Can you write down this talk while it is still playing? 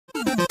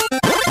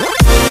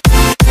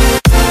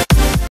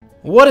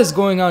What is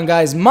going on,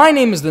 guys? My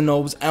name is the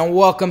Nobes and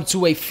welcome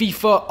to a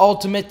FIFA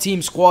Ultimate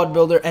Team Squad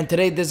Builder, and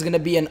today this is going to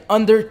be an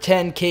under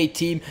 10k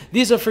team.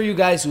 These are for you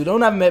guys who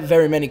don't have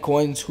very many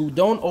coins, who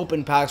don't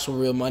open packs for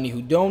real money,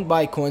 who don't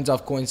buy coins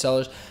off coin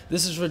sellers.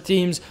 This is for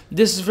teams.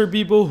 This is for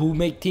people who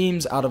make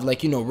teams out of,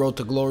 like, Road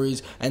to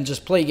Glories and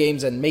just play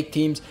games and make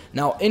teams.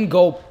 Now in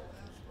goal,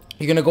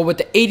 you're going to go with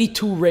the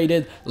 82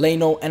 rated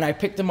Leno, and I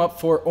picked him up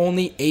for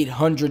only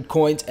 800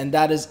 coins, and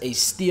that is a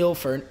steal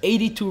for an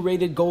 82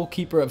 rated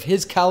goalkeeper of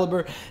his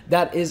caliber.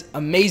 That is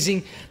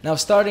amazing. Now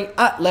starting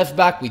at left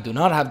back, we do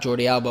not have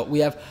Jordi Alba. We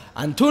have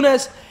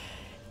Antunes,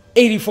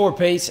 84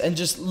 pace, and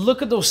just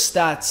look at those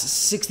stats: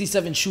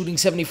 67 shooting,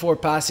 74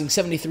 passing,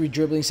 73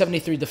 dribbling,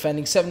 73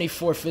 defending,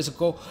 74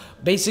 physical.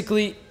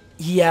 Basically,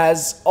 he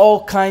has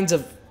all kinds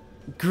of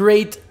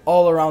great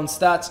all-around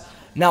stats.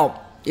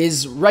 Now,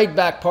 his right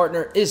back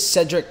partner is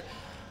Cedric.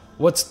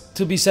 What's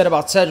to be said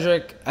about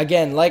Cedric?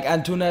 Again, like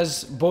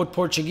Antunes, both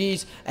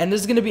Portuguese, and this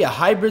is going to be a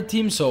hybrid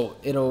team, so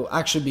it'll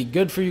actually be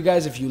good for you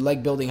guys if you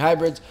like building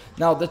hybrids.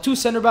 Now, the two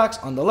center backs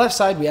on the left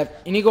side, we have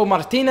Inigo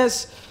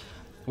Martinez.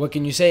 What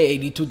can you say?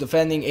 82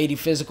 defending, 80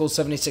 physical,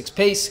 76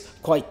 pace,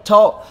 quite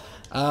tall.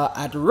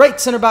 At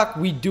right center back,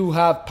 we do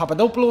have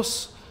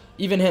Papadopoulos.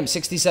 Even him,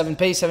 67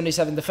 pace,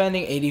 77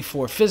 defending,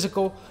 84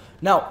 physical.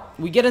 Now,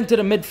 we get into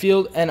the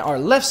midfield, and our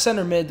left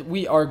center mid,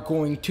 we are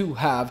going to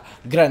have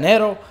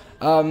Granero.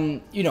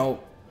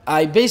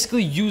 I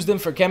basically used him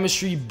for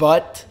chemistry,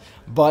 but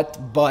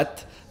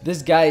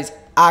this guy is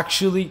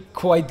actually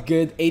quite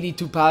good.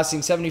 82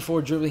 passing,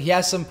 74 dribbling. He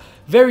has some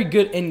very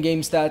good in-game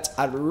stats.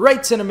 At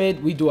right center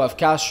mid, we do have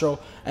Castro,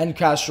 and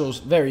Castro's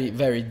very,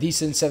 very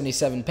decent.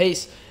 77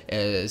 pace,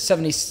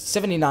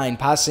 79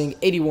 passing,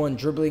 81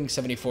 dribbling,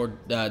 74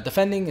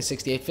 defending,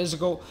 68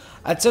 physical.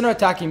 At center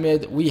attacking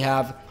mid, we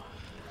have,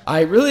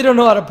 I really don't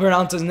know how to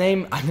pronounce his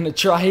name. I'm going to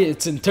try it.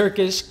 It's in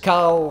Turkish.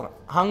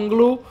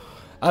 Kalhanglu.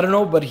 I don't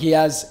know, but he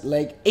has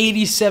like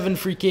 87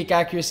 free kick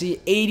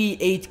accuracy,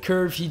 88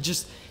 curve.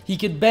 He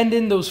could bend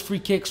in those free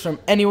kicks from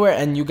anywhere,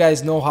 and you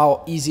guys know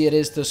how easy it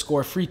is to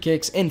score free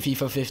kicks in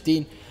FIFA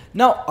 15.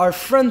 Now, our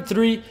front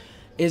three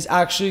is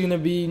actually going to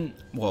be,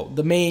 well,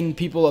 the main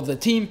people of the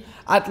team.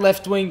 At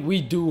left wing,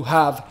 we do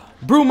have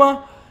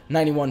Bruma,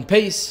 91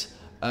 pace.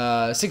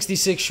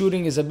 66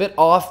 shooting is a bit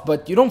off,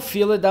 but you don't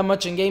feel it that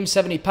much in game.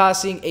 70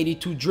 passing,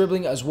 82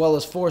 dribbling, as well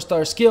as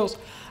 4-star skills.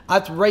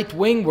 At right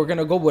wing, we're going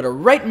to go with a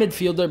right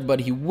midfielder,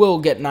 but he will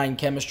get 9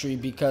 chemistry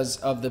because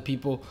of the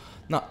people,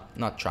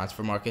 not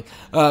transfer market,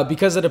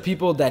 because of the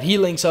people that he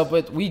links up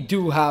with. We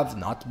do have,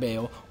 not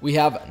Bale, we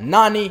have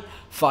Nani,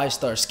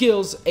 5-star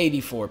skills,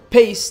 84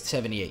 pace,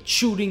 78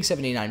 shooting,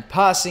 79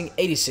 passing,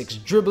 86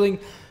 dribbling.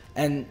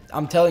 And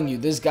I'm telling you,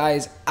 this guy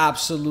is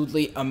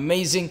absolutely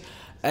amazing.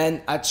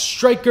 And at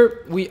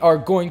striker, we are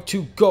going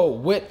to go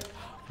with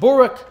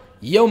Burak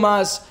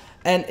Yilmaz.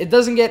 And it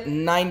doesn't get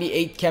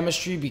 98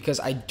 chemistry because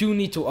I do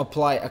need to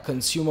apply a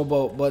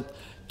consumable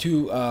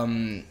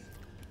to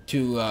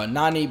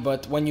Nani.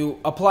 But when you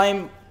apply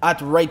him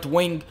at right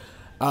wing,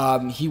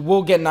 he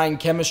will get 9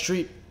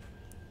 chemistry.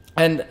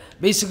 And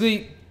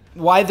basically,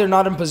 why they're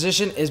not in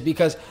position is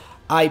because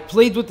I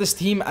played with this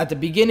team at the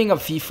beginning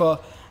of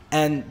FIFA,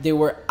 and they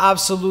were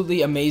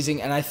absolutely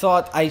amazing, and I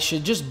thought I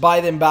should just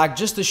buy them back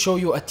just to show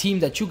you a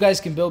team that you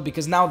guys can build,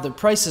 because now the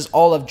prices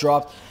all have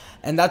dropped,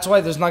 and that's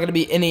why there's not going to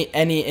be any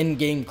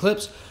in-game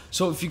clips.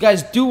 So if you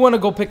guys do want to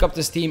go pick up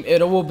this team,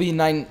 it will be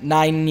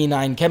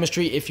 99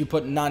 chemistry if you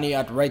put Nani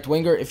at right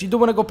winger. If you do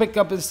want to go pick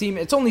up this team,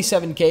 it's only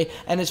 7k,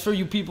 and it's for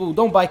you people who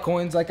don't buy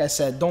coins. Like I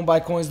said, don't buy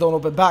coins, don't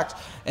open packs.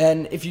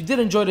 And if you did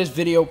enjoy this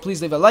video,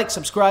 please leave a like,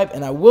 subscribe,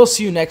 and I will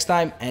see you next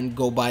time, and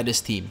go buy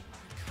this team.